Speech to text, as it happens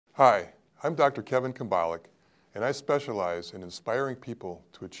Hi, I'm Dr. Kevin Kambalik, and I specialize in inspiring people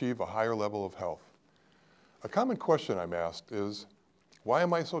to achieve a higher level of health. A common question I'm asked is, why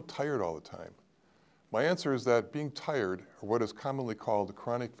am I so tired all the time? My answer is that being tired, or what is commonly called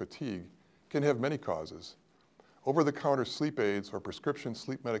chronic fatigue, can have many causes. Over-the-counter sleep aids or prescription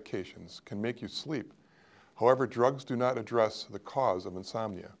sleep medications can make you sleep. However, drugs do not address the cause of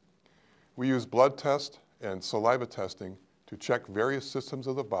insomnia. We use blood tests and saliva testing to check various systems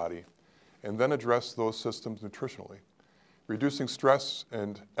of the body and then address those systems nutritionally. Reducing stress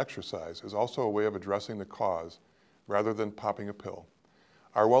and exercise is also a way of addressing the cause rather than popping a pill.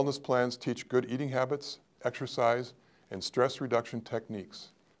 Our wellness plans teach good eating habits, exercise, and stress reduction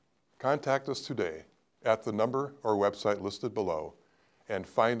techniques. Contact us today at the number or website listed below and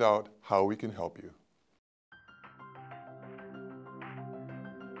find out how we can help you.